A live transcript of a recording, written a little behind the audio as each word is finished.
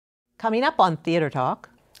Coming up on Theater Talk.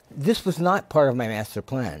 This was not part of my master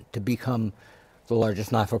plan, to become the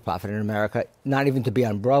largest not-for-profit in America, not even to be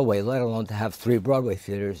on Broadway, let alone to have 3 Broadway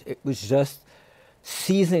theaters. It was just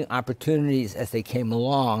seizing opportunities as they came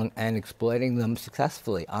along and exploiting them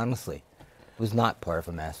successfully, honestly. It was not part of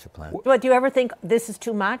a master plan. But do you ever think, this is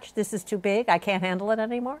too much, this is too big, I can't handle it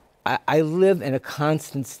anymore? I live in a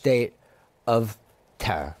constant state of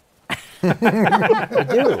terror. I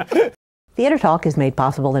do. Theater Talk is made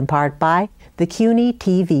possible in part by the CUNY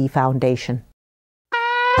TV Foundation.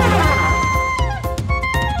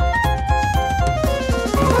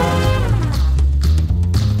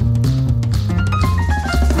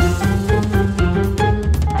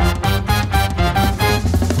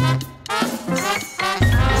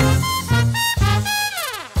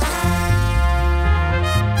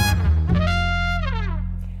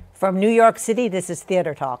 From New York City, this is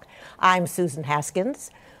Theater Talk. I'm Susan Haskins.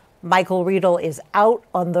 Michael Riedel is out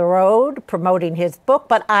on the road promoting his book,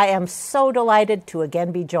 but I am so delighted to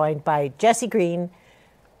again be joined by Jesse Green,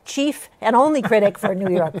 chief and only critic for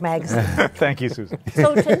New York Magazine. Thank you, Susan.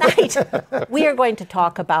 So tonight, we are going to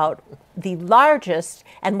talk about the largest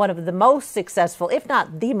and one of the most successful, if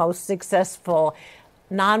not the most successful,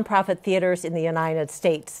 nonprofit theaters in the United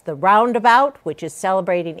States, the Roundabout, which is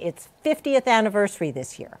celebrating its 50th anniversary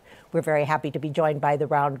this year. We're very happy to be joined by the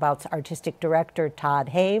Roundabout's artistic director,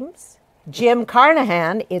 Todd Haimes, Jim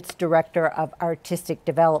Carnahan, its director of artistic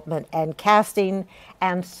development and casting,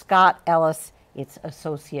 and Scott Ellis, its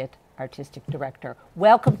associate artistic director.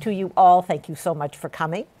 Welcome to you all. Thank you so much for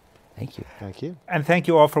coming. Thank you. Thank you. And thank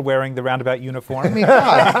you all for wearing the Roundabout uniform. I mean,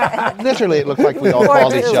 God, literally, it looked like we all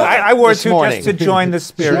called each other. I wore it too, just to join the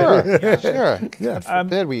spirit. Sure.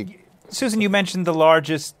 Yeah. Susan, you mentioned the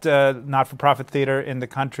largest not-for-profit theater in the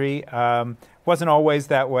country. Wasn't always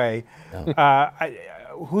that way. No.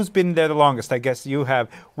 Who's been there the longest? I guess you have.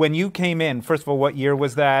 When you came in, first of all, what year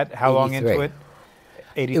was that? How 83. long into it?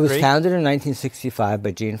 83? It was founded in 1965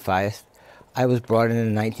 by Gene Feist. I was brought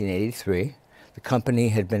in 1983. The company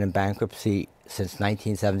had been in bankruptcy since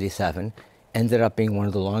 1977, ended up being one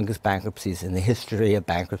of the longest bankruptcies in the history of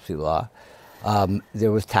bankruptcy law.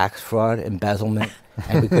 There was tax fraud, embezzlement,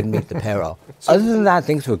 and we couldn't meet the payroll. Other than that,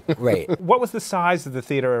 things were great. What was the size of the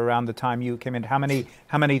theater around the time you came in? How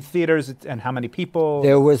many theaters and how many people?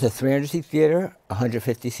 There was a 300-seat theater, a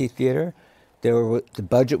 150-seat theater. The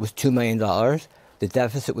budget was $2 million. The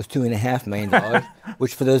deficit was $2.5 million,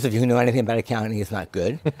 which for those of you who know anything about accounting is not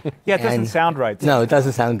good. Yeah, it doesn't sound right. No, it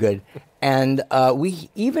doesn't sound good. And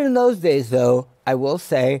even in those days, though, I will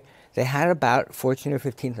say, they had about 14,000 or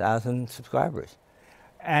 15,000 subscribers.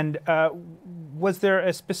 And was there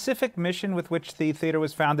a specific mission with which the theater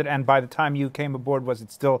was founded? And by the time you came aboard, was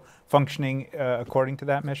it still functioning according to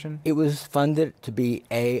that mission? It was funded to be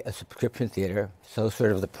a subscription theater, so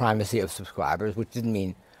sort of the primacy of subscribers, which didn't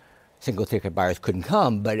mean single ticket buyers couldn't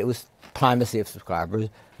come, but it was primacy of subscribers,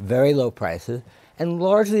 very low prices, and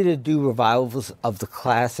largely to do revivals of the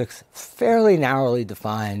classics, fairly narrowly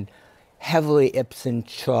defined, heavily Ibsen,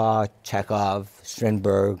 Shaw, Chekhov,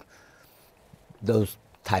 Strindberg, those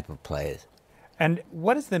type of plays. And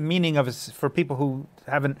what is the meaning of, for people who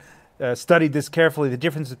haven't studied this carefully, the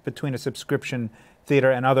difference between a subscription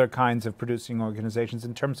theater and other kinds of producing organizations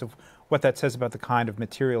in terms of what that says about the kind of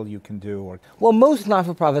material you can do? Well, most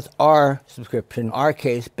not-for-profits are subscription. In our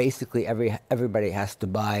case, basically everybody has to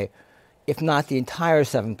buy, if not the entire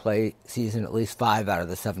 7-play season, at least 5 out of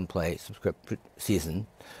the 7-play subscription season.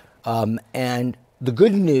 And the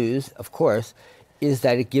good news, of course, is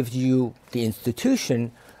that it gives you, the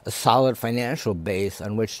institution, a solid financial base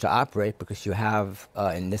on which to operate, because you have,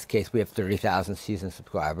 in this case, we have 30,000 season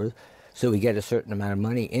subscribers, so we get a certain amount of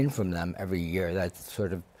money in from them every year. That's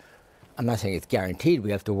sort of, I'm not saying it's guaranteed,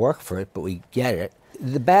 we have to work for it, but we get it.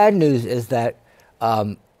 The bad news is that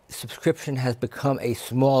subscription has become a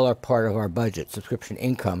smaller part of our budget, subscription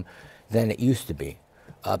income, than it used to be.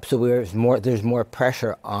 So there's more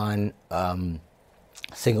pressure on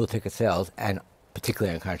single ticket sales, and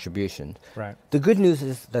particularly on contributions. Right. The good news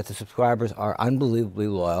is that the subscribers are unbelievably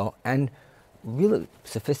loyal and really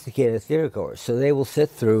sophisticated theater goers. So they will sit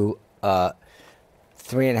through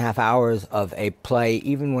 3.5 hours of a play,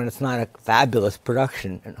 even when it's not a fabulous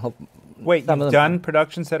production. And hope. Wait, you've done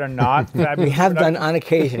productions that are not fabulous? We have done on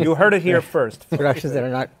occasion. You heard it here first. Productions that are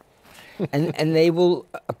not, and they will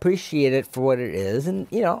appreciate it for what it is. And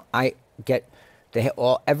you know,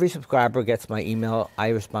 every subscriber gets my email. I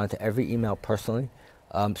respond to every email personally,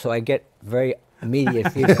 so I get very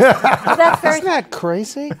immediate feedback. Isn't that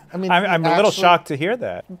crazy? I mean, I'm a little shocked to hear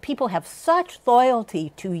that. People have such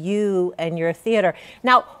loyalty to you and your theater.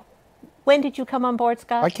 Now, when did you come on board,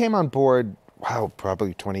 Scott? I came on board wow,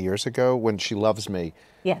 probably 20 years ago when She Loves Me.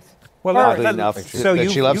 Yes. Well, so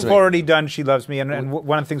you've already done She Loves Me, and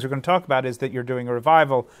one of the things we're going to talk about is that you're doing a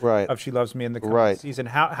revival of She Loves Me in the coming season.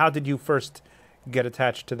 How did you first get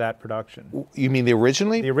attached to that production? You mean the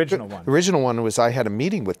originally? The original one. The original one was I had a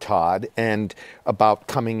meeting with Todd and about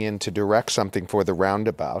coming in to direct something for the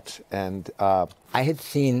Roundabout, and I had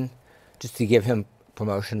seen, just to give him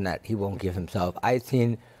promotion that he won't give himself, I had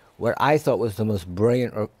seen what I thought was the most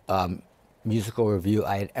brilliant musical review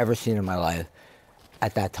I had ever seen in my life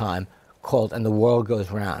at that time, called And the World Goes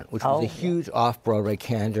Round, which was a huge off-Broadway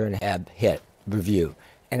Candor and Ebb hit review.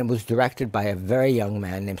 And it was directed by a very young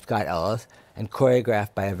man named Scott Ellis and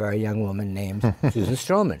choreographed by a very young woman named Susan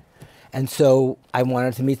Stroman. And so I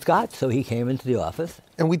wanted to meet Scott, so he came into the office.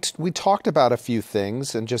 And we talked about a few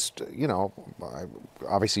things, and just, you know, I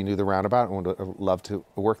obviously knew the Roundabout and would love to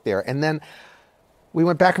work there. And then we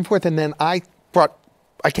went back and forth, and then I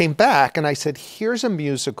came back and I said, here's a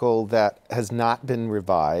musical that has not been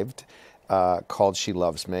revived, called She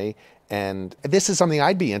Loves Me, and this is something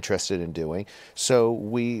I'd be interested in doing.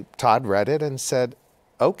 So Todd read it and said,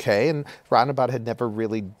 okay, and Roundabout had never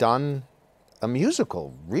really done a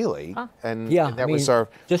musical, really. And that was our...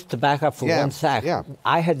 Just to back up for one sec,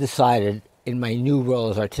 I had decided in my new role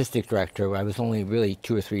as artistic director, where I was only really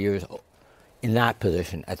 2 or 3 years in that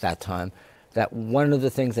position at that time, that one of the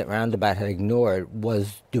things that Roundabout had ignored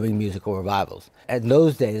was doing musical revivals. In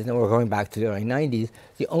those days, and we're going back to the early 90s,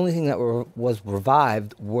 the only thing that was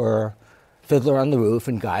revived were Fiddler on the Roof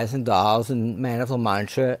and Guys and Dolls and Man of La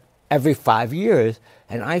Mancha every 5 years.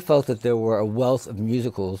 And I felt that there were a wealth of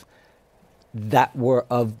musicals that were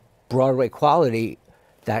of Broadway quality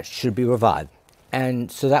that should be revived.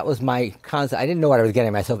 And so that was my concept. I didn't know what I was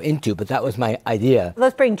getting myself into, but that was my idea.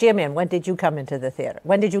 Let's bring Jim in. When did you come into the theater?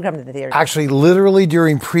 When did you come to the theater? Actually, literally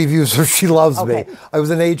during previews of She Loves Me. I was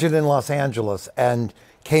an agent in Los Angeles and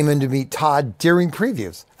came in to meet Todd during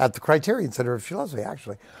previews at the Criterion Center of She Loves Me,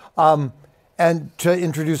 actually. And to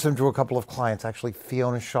introduce him to a couple of clients, actually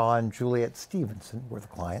Fiona Shaw and Juliet Stevenson were the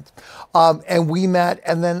clients. And we met,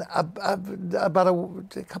 and then about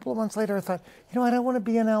a couple of months later, I thought, you know, I don't want to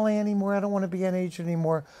be in LA anymore. I don't want to be an agent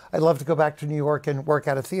anymore. I'd love to go back to New York and work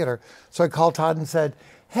at a theater. So I called Todd and said,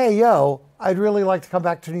 hey, I'd really like to come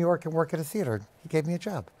back to New York and work at a theater. He gave me a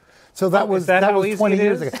job. So that was 20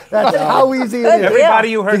 years ago. That's how easy it is.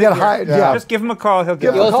 Everybody you heard get hired, just give him a call. He'll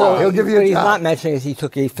give you a call. He'll give you a What he's job. not mentioning is he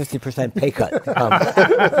took a 50% pay cut to come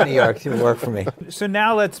to New York to work for me. So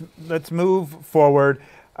now let's move forward.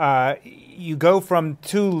 You go from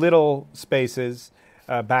 2 little spaces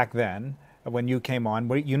back then when you came on.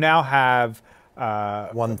 You now have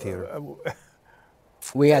 1 theater.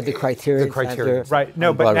 We had the Criterion Center. Right.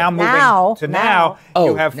 No, but now moving to now,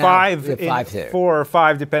 you have 5, 4 or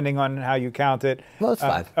 5, depending on how you count it. Well, it's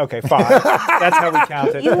 5. Okay, 5. That's how we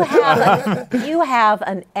count it. You have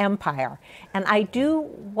an empire. And I do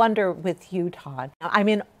wonder with you, Todd, I'm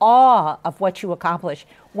in awe of what you accomplish.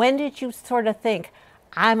 When did you sort of think,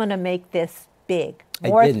 I'm going to make this big? I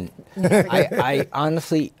didn't. I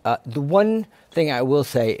honestly, the one thing I will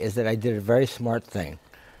say is that I did a very smart thing.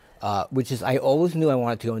 Which is I always knew I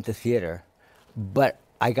wanted to go into theater, but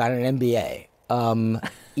I got an MBA.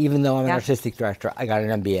 Even though I'm an artistic director, I got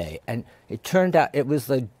an MBA. And it turned out it was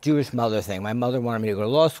the Jewish mother thing. My mother wanted me to go to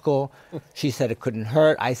law school. She said it couldn't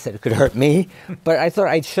hurt. I said it could hurt me. But I thought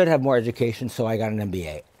I should have more education, so I got an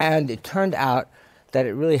MBA. And it turned out that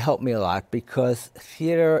it really helped me a lot because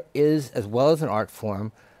theater is, as well as an art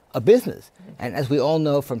form, a business. And as we all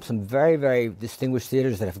know from some very, very distinguished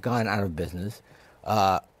theaters that have gone out of business,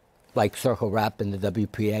 like Circle Rep and the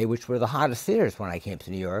WPA, which were the hottest theaters when I came to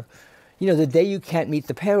New York. You know, the day you can't meet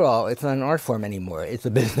the payroll, it's not an art form anymore. It's a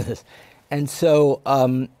business. And so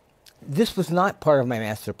this was not part of my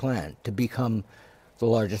master plan, to become the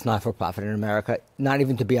largest not-for-profit in America, not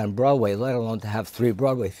even to be on Broadway, let alone to have 3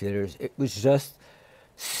 Broadway theaters. It was just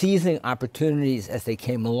seizing opportunities as they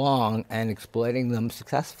came along and exploiting them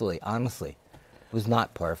successfully, honestly. Was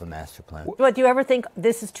not part of a master plan. But do you ever think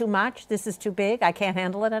this is too much? This is too big? I can't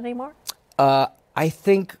handle it anymore? I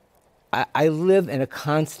think I live in a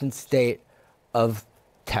constant state of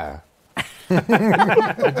terror.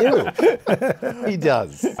 I do. He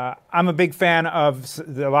does. I'm a big fan of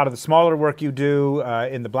a lot of the smaller work you do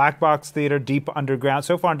in the Black Box Theater, deep underground.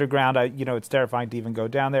 So far underground, it's terrifying to even go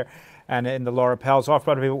down there. And in the Laura Pell's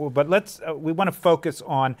off-Broadway. But we want to focus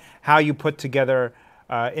on how you put together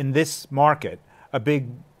in this market a big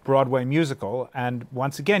Broadway musical, and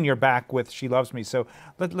once again, you're back with She Loves Me. So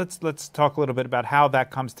let's talk a little bit about how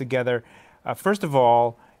that comes together. First of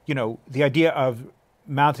all, the idea of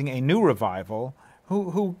mounting a new revival.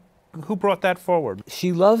 Who Who brought that forward?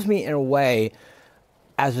 She Loves Me, in a way,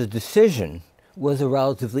 as a decision, was a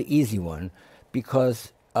relatively easy one,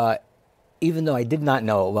 because even though I did not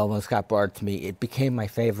know it well when Scott brought it to me, it became my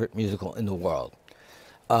favorite musical in the world.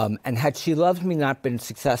 And had She Loves Me not been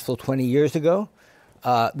successful 20 years ago,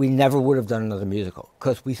 we never would have done another musical,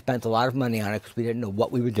 because we spent a lot of money on it because we didn't know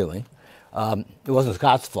what we were doing. It wasn't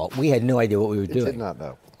Scott's fault. We had no idea what we were doing. Did not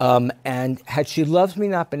know. And had She Loves Me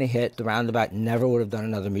not been a hit, the Roundabout never would have done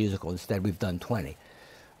another musical. Instead, we've done 20.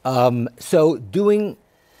 So doing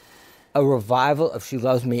a revival of She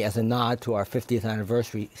Loves Me as a nod to our 50th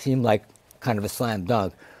anniversary seemed like kind of a slam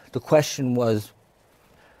dunk. The question was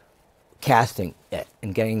casting it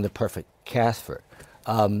and getting the perfect cast for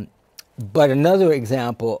it. But another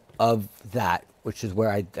example of that, which is where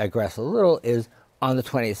I digress a little, is On the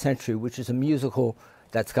 20th Century, which is a musical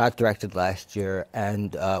that Scott directed last year,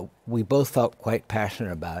 and we both felt quite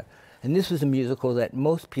passionate about. And this was a musical that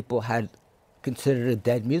most people had considered a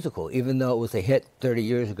dead musical. Even though it was a hit 30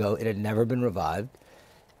 years ago, it had never been revived.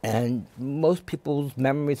 And most people's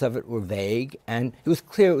memories of it were vague, and it was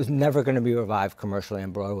clear it was never going to be revived commercially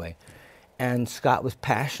on Broadway. And Scott was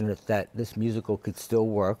passionate that this musical could still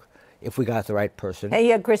work if we got the right person. Hey,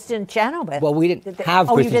 you had Kristen Chenoweth. Well, we didn't have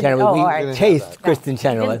Kristen Chenoweth. We chased Kristen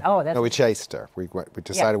Chenoweth. No, we chased her. We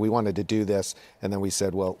decided we wanted to do this, and then we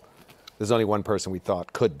said, well, there's only one person we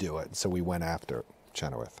thought could do it, so we went after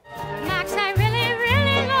Chenoweth. Max, I really,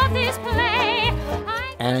 really love this play.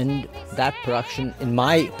 And that production, in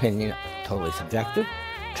my opinion, totally subjective,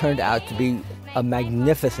 turned out to be a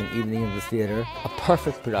magnificent evening in the theater, a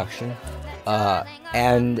perfect production.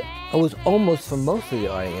 And it was almost, for most of the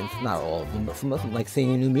audience, not all of them, but for most of them, like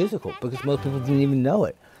seeing a new musical, because most people didn't even know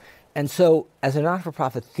it. And so, as a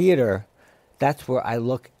not-for-profit theater, that's where I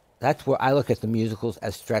look at the musicals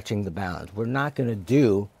as stretching the bounds. We're not going to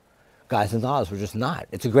do Guys and Dolls. We're just not.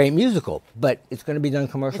 It's a great musical, but it's going to be done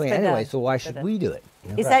commercially anyway, so why should we do it?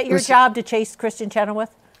 You know? Is that your job, to chase Kristen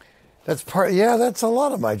Chenoweth? That's that's a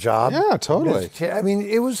lot of my job. Yeah, totally. I mean,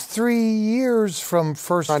 it was 3 years from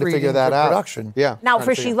first Trying to reading figure that to out. production. Yeah. Now,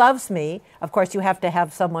 for She Loves Me, of course, you have to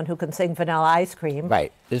have someone who can sing Vanilla Ice Cream.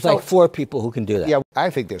 Right. There's like 4 people who can do that. Yeah, I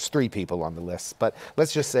think there's 3 people on the list, but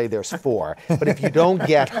let's just say there's 4. But if you don't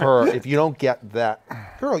get her, if you don't get that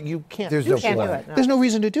girl, you can't. There's do no it. Can't do it, no. There's no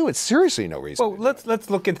reason to do it. Seriously, no reason. Well, let's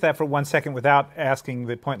look into that for 1 second without asking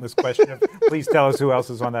the pointless question of, please tell us who else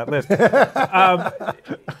is on that list.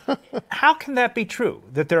 How can that be true,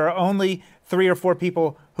 that there are only 3 or 4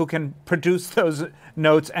 people who can produce those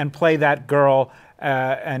notes and play that girl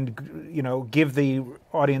and, you know, give the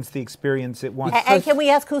audience the experience it wants? And can we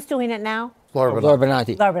ask who's doing it now? Laura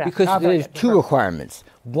Benanti. Because Oh, very there's good. 2 requirements.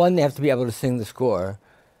 1, they have to be able to sing the score,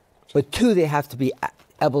 but 2, they have to be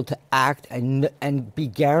able to act and be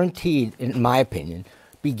guaranteed, in my opinion,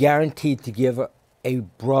 be guaranteed to give a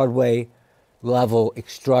Broadway level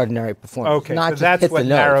extraordinary performance. Okay, not so just that's hit what the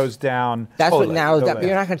notes. narrows down. That's Totally, what narrows down. totally.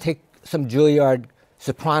 You're not going to take some Juilliard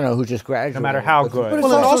soprano who just graduated. No matter how good. But it's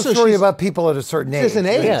Well, and also also a story she's- about people at a certain age. She's an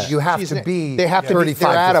age. Yeah. You have She's to an- be They have to be. 35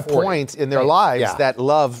 They're at to a 40. point in their lives Yeah. that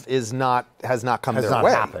love has not come Has their not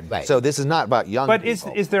way. happened. Right. So this is not about young But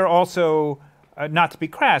people. is there also, not to be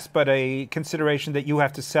crass, but a consideration that you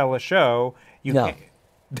have to sell a show? You No. can't-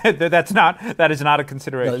 that is not a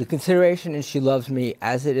consideration. No, the consideration in She Loves Me,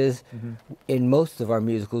 as it is in most of our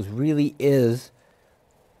musicals, really is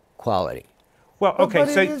quality. Well, Well,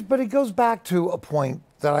 okay, but it goes back to a point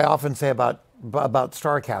that I often say about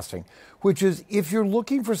star casting, which is if you're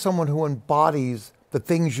looking for someone who embodies the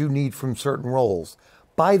things you need from certain roles,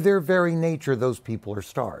 by their very nature, those people are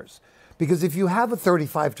stars. Because if you have a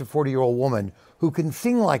 35 to 40-year-old woman who can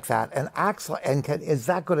sing like that and acts like, and is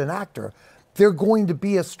that good an actor, they're going to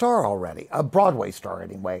be a star already, a Broadway star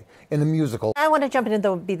anyway, in a musical. I want to jump in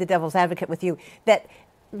and be the devil's advocate with you. That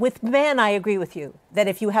with men, I agree with you, that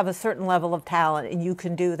if you have a certain level of talent and you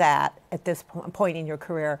can do that at this point in your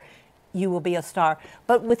career, you will be a star.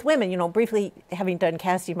 But with women, you know, briefly having done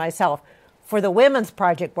casting myself, for the women's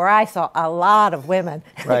project where I saw a lot of women,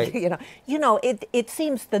 Right. it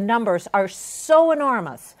seems the numbers are so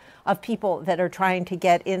enormous of people that are trying to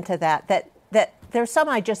get into that there's some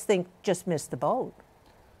I just think just missed the boat.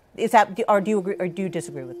 Is that, or do you agree, or do you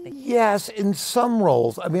disagree with me? Yes, in some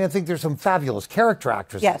roles. I mean, I think there's some fabulous character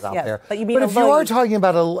actresses Yes, out yes. there. But you mean if you although are you- talking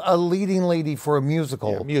about a leading lady for a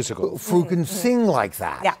musical, who can sing like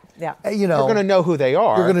that, Yeah, yeah. you know, You're going to know who they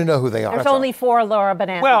are. You're going to know who they are. There's only 4 Laura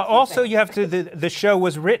Benanti. well, also you have to. The show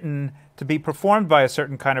was written to be performed by a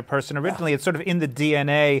certain kind of person. Originally, it's sort of in the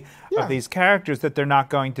DNA Yeah. of these characters that they're not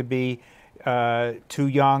going to be too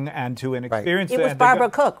young and too inexperienced. It was and Barbara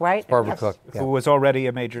Cook, right? Barbara Yes. Cook. who was already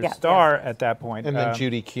a major Yeah. star at that point. And then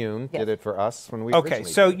Judy Kuhn yes. did it for us when we Okay,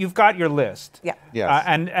 originally so did it. you've got your list. Yeah. Yes.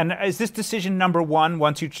 And is this decision number one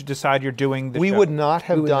once you decide you're doing the We show? would not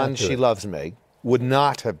have would done not do She it. Loves Me. Would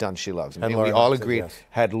not have done She Loves Me. And And we Laura all Hunt said agreed, yes.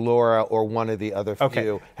 had Laura or one of the other Okay.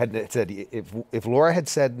 few had said, if Laura had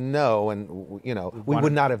said no, and we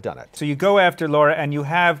would not have done it. So you go after Laura, and you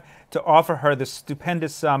have to offer her the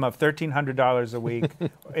stupendous sum of $1,300 a week,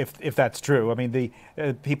 if that's true. I mean, the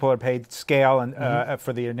people are paid scale and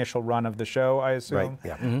for the initial run of the show, I assume.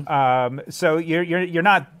 Right, yeah. So you're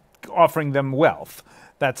not offering them wealth.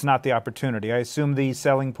 That's not the opportunity. I assume the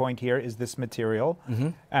selling point here is this material,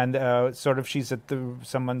 and sort of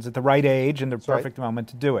someone's at the right age and the right. perfect moment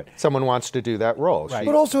to do it. Someone wants to do that role. Right.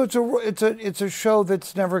 But also, it's a show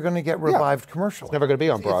that's never going to get revived commercially. It's never gonna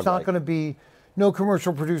be on It's not Broadway. going to be. No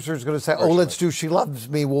commercial producer is going to say, "Oh, let's do She Loves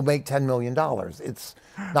Me. We'll make $10 million." It's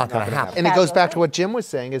not going to happen. And it goes back to what Jim was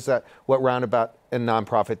saying, is that what Roundabout and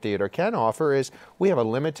nonprofit theater can offer is we have a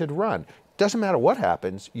limited run. Doesn't matter what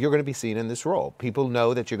happens, you're going to be seen in this role. People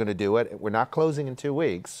know that you're going to do it. We're not closing in 2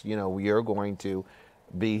 weeks. You're going to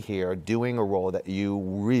be here doing a role that you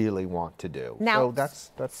really want to do. Now, so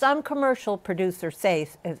that's some commercial producers say,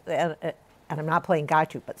 and I'm not playing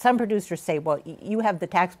got you, but some producers say, well, you have the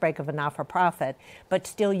tax break of a not-for-profit, but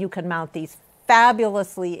still you can mount these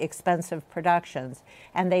fabulously expensive productions.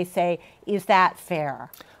 And they say, is that fair?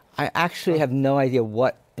 I actually have no idea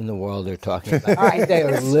what in the world they're talking about. All right. They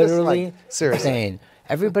are literally like, seriously. insane.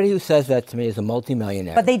 Everybody who says that to me is a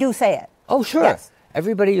multimillionaire. But they do say it. Oh, sure. Yes.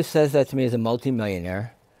 Everybody who says that to me is a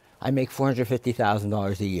multimillionaire. I make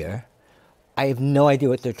 $450,000 a year. I have no idea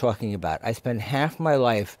what they're talking about. I spend half my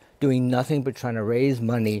life doing nothing but trying to raise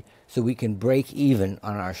money so we can break even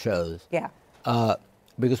on our shows. Yeah.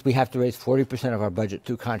 Because we have to raise 40% of our budget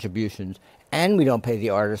through contributions, and we don't pay the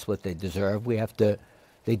artists what they deserve.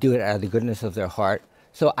 They do it out of the goodness of their heart.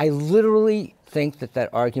 So I literally think that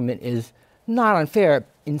argument is not unfair,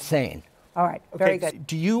 insane. All right. Very good.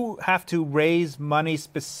 Do you have to raise money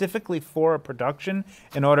specifically for a production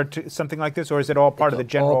in order to something like this, or is it all part of the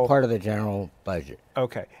general? All part of the general budget.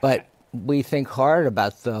 Okay. But we think hard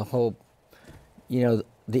about the whole, the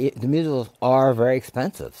musicals are very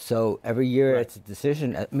expensive. So every year it's a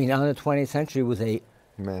decision. I mean, on the 20th century was a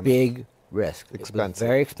big risk. It was Expensive.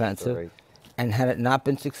 very expensive. Right. And had it not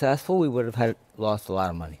been successful, we would have lost a lot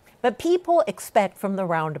of money. But people expect from the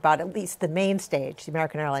Roundabout, at least the main stage, the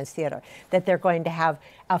American Airlines Theater, that they're going to have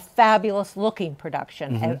a fabulous looking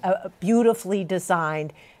production, a beautifully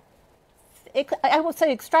designed, I would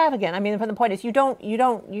say extravagant. I mean, from the point is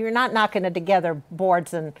you're not knocking it together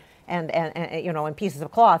boards and pieces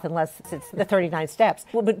of cloth unless it's the 39 steps.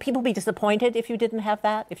 Would people be disappointed if you didn't have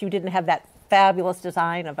that? If you didn't have that fabulous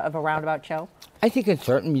design of a Roundabout show? I think in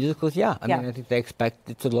certain musicals, yeah. I Yeah. mean, I think they expect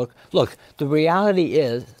it to look. Look, the reality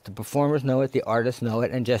is the performers know it, the artists know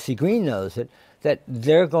it, and Jesse Green knows it, that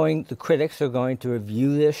the critics are going to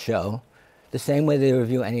review this show the same way they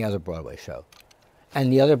review any other Broadway show.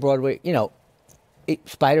 And the other Broadway,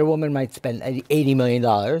 Spider-Woman might spend $80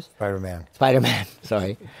 million. Spider-Man,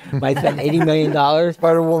 sorry. Might spend $80 million.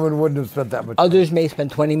 Spider-Woman wouldn't have spent that much. Others may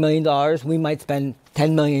spend $20 million. We might spend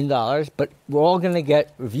 $10 million. But we're all going to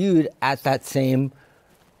get reviewed at that same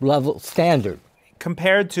level standard.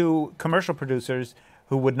 Compared to commercial producers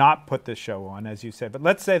who would not put this show on, as you said, but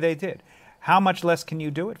let's say they did. How much less can you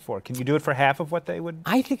do it for? Can you do it for half of what they would?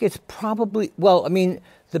 I think it's probably,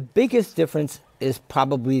 the biggest difference is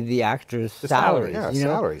probably the actors' salaries. Yeah, you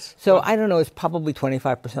know? salaries. So I don't know, it's probably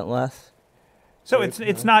 25% less. So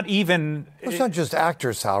it's not even. It's not just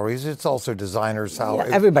actors' salaries; it's also designers' salaries.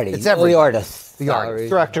 Yeah, everybody. It's all everybody. the artists. The salaries. artists.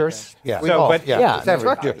 Directors. Yeah. We So, all- but- Yeah, it's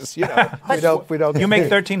directors. We don't. You make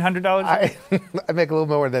 $1,300. I make a little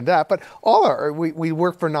more than that, but we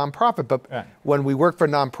work for nonprofit. But Right. when we work for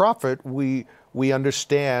nonprofit, we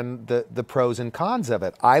understand the pros and cons of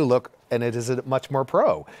it. I look, and it is a much more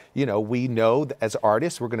pro. We know that as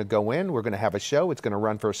artists, we're going to go in, we're going to have a show. It's going to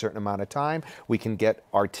run for a certain amount of time. We can get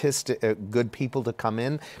good people to come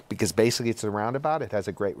in because basically it's a Roundabout. It has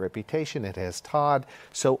a great reputation. It has Todd.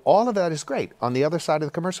 So all of that is great. On the other side of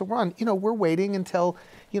the commercial run, we're waiting until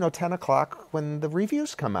 10 o'clock when the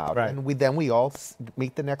reviews come out, Right. and we all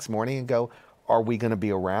meet the next morning and go, are we going to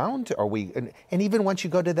be around? Are we? And even once you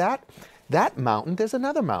go to that mountain, there's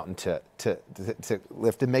another mountain to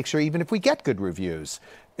lift and make sure even if we get good reviews,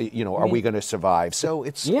 are we going to survive? So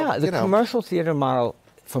it's The commercial theater model,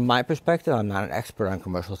 from my perspective, I'm not an expert on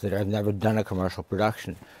commercial theater. I've never done a commercial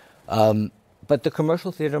production. But the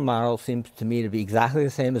commercial theater model seems to me to be exactly the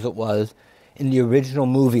same as it was in the original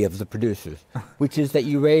movie of the producers, which is that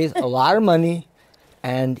you raise a lot of money,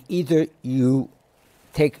 and either you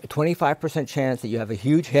take a 25% chance that you have a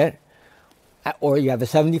huge hit, or you have a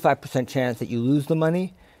 75% chance that you lose the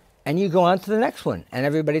money, and you go on to the next one, and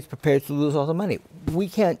everybody's prepared to lose all the money. We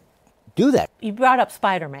can't do that. You brought up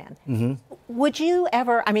Spider-Man. Would you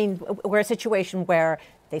ever, I mean, we're in a situation where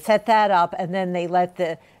they set that up, and then they let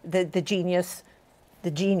the genius,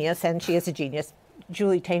 and she is a genius,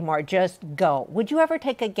 Julie Taymor, just go. Would you ever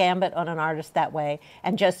take a gambit on an artist that way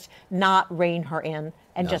and just not rein her in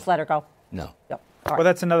and just let her go? No. Well,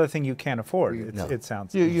 that's another thing you can't afford. It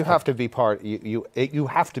sounds. You have to be you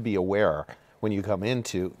have to be aware when you come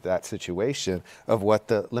into that situation of what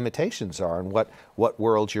the limitations are and what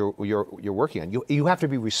world you're working on. You have to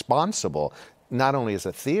be responsible, not only as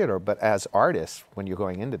a theater, but as artists when you're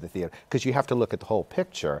going into the theater, because you have to look at the whole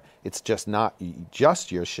picture. It's just not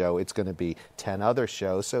just your show. It's going to be 10 other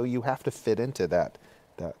shows, so you have to fit into that.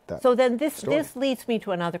 So then this leads me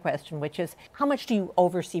to another question, which is, how much do you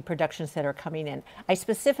oversee productions that are coming in? I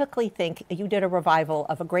specifically think you did a revival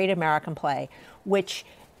of a great American play, which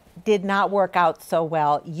did not work out so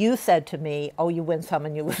well. You said to me, oh, you win some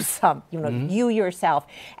and you lose some, you yourself.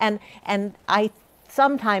 And I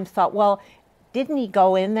sometimes thought, well, didn't he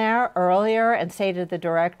go in there earlier and say to the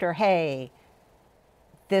director, hey,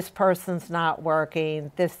 this person's not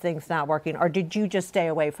working, this thing's not working, or did you just stay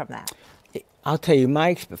away from that? I'll tell you,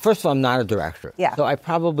 first of all, I'm not a director. Yeah. So I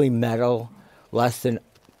probably meddle less than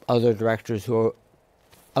other directors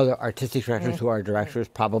other artistic directors who are directors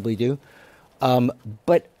probably do.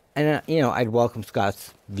 I'd welcome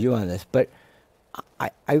Scott's view on this, but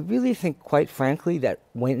I really think, quite frankly, that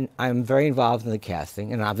when I'm very involved in the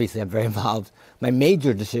casting, and obviously I'm very involved, my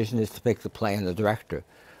major decision is to pick the play and the director,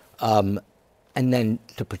 and then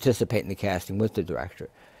to participate in the casting with the director.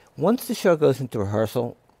 Once the show goes into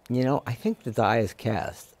rehearsal, I think the die is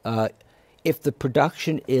cast. If the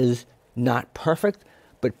production is not perfect,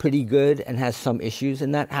 but pretty good and has some issues,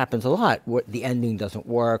 and that happens a lot, where the ending doesn't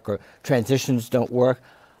work or transitions don't work,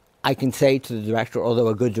 I can say to the director, although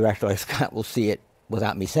a good director like Scott will see it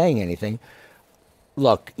without me saying anything,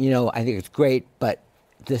 look, I think it's great, but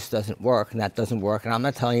this doesn't work and that doesn't work, and I'm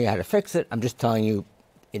not telling you how to fix it, I'm just telling you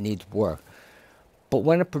it needs work. But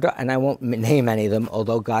when and I won't name any of them,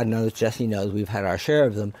 although God knows, Jesse knows, we've had our share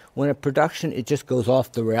of them, when a production, it just goes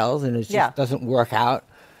off the rails and it just doesn't work out,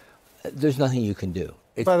 there's nothing you can do.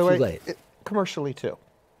 It's By the way, too late. Commercially too.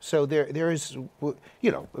 So there is,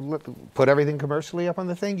 put everything commercially up on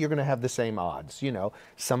the thing, you're going to have the same odds.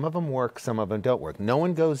 Some of them work, some of them don't work. No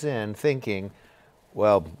one goes in thinking,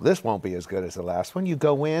 well, this won't be as good as the last one. You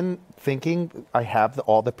go in thinking, I have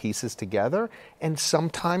all the pieces together, and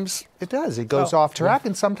sometimes it does. It goes off track,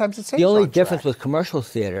 and sometimes it stays The only on difference track. with commercial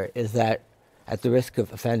theater is that, at the risk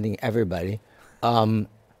of offending everybody,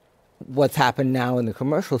 what's happened now in the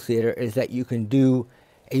commercial theater is that you can do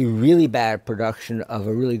a really bad production of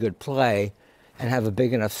a really good play and have a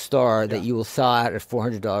big enough star that you will sell out at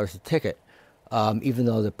 $400 a ticket, even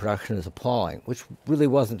though the production is appalling, which really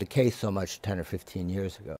wasn't the case so much 10 or 15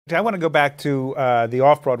 years ago. I want to go back to the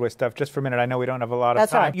off-Broadway stuff just for a minute. I know we don't have a lot of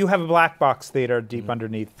That's time. right. You have a black box theater deep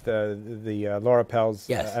underneath the Laura Pels,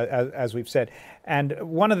 Yes. as we've said. And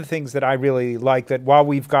one of the things that I really like, that while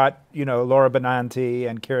we've got, Laura Benanti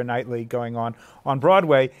and Keira Knightley going on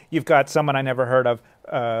Broadway, you've got someone I never heard of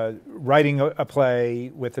writing a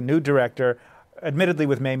play with a new director, admittedly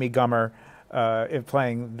with Mamie Gummer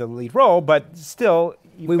playing the lead role, but still,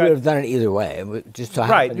 We would have done it either way. It just so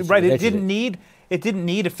right. happened It she didn't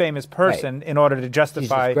need a famous person in order to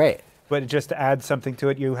justify. She's great. But just to add something to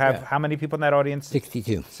it, you have how many people in that audience?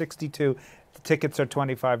 62. 62. The tickets are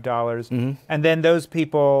 $25, and then those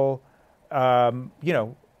people,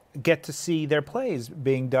 get to see their plays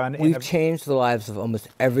being done. We've changed the lives of almost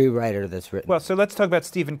every writer that's written. Well, so let's talk about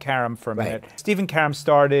Stephen Karam for a minute. Right. Stephen Karam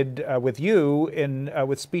started with you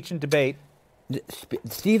with Speech and Debate.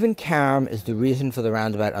 Stephen Karam is the reason for the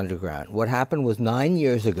Roundabout Underground. What happened was 9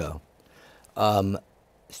 years ago,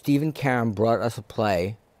 Stephen Karam brought us a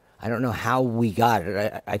play. I don't know how we got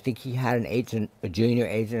it. I think he had an agent, a junior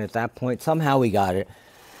agent at that point. Somehow we got it.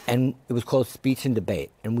 And it was called Speech and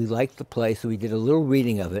Debate. And we liked the play, so we did a little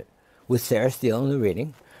reading of it with Sarah Steele in the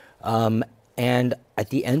reading. And at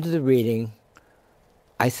the end of the reading,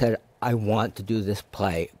 I said, I want to do this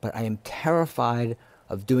play, but I am terrified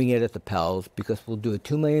of doing it at the Pels because we'll do a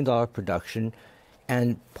 $2 million production.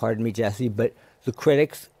 And pardon me, Jesse, but the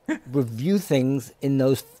critics review things in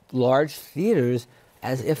those large theaters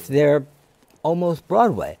as if they're almost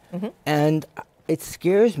Broadway. And it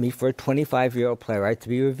scares me for a 25-year-old playwright to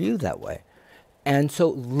be reviewed that way. And so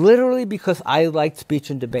literally because I liked speech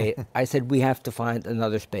and debate, I said we have to find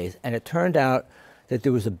another space. And it turned out that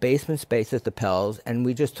there was a basement space at the Pels, and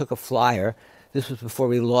we just took a flyer. This was before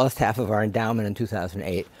we lost half of our endowment in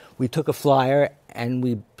 2008. We took a flyer and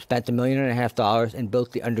we spent $1.5 million and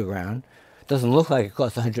built the underground. Doesn't look like it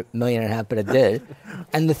cost $100 million, but it did.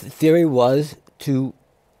 And the theory was to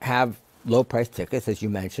have low-price tickets, as you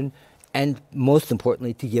mentioned, and most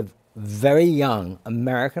importantly, to give very young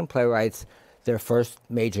American playwrights their first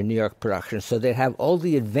major New York production, so they'd have all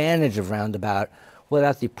the advantage of Roundabout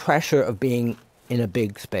without the pressure of being in a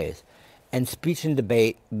big space. And speech and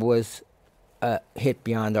debate was a hit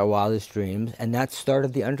beyond our wildest dreams, and that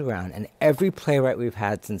started the underground. And every playwright we've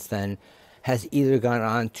had since then has either gone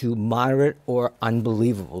on to moderate or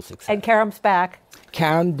unbelievable success. And Karam's back.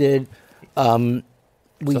 Karam did.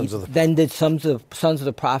 We then did Sons of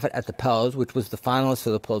the Prophet at the Pels, which was the finalist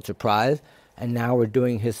for the Pulitzer Prize, and now we're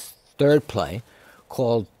doing his third play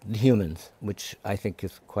called The Humans, which I think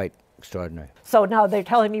is quite extraordinary. So now they're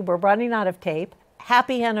telling me we're running out of tape.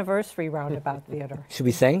 Happy anniversary, Roundabout Theatre. Should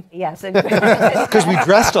we sing? Yes. Because we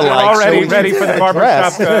dressed alike. Already so ready for the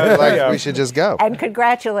barbershop. We should just go. And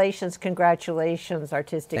congratulations,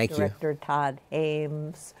 Artistic Thank you. Director Todd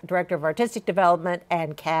Haimes, Director of Artistic Development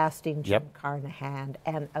and Casting Jim Carnahan,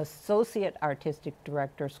 and Associate Artistic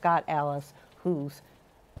Director Scott Ellis, whose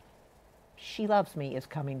She Loves Me is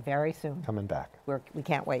coming very soon. Coming back. We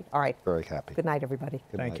can't wait. All right. Very happy. Good night, everybody.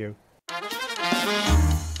 Thank you.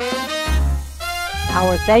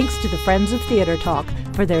 Our thanks to the Friends of Theater Talk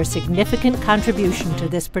for their significant contribution to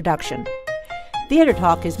this production. Theater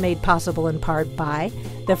Talk is made possible in part by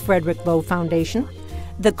the Frederick Lowe Foundation,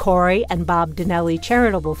 the Corey and Bob Dinelli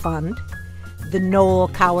Charitable Fund, the Noel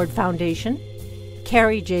Coward Foundation,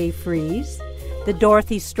 Carrie J. Fries, the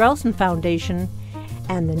Dorothy Strelson Foundation,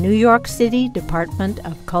 and the New York City Department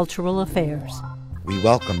of Cultural Affairs. We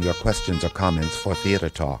welcome your questions or comments for Theater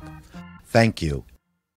Talk. Thank you.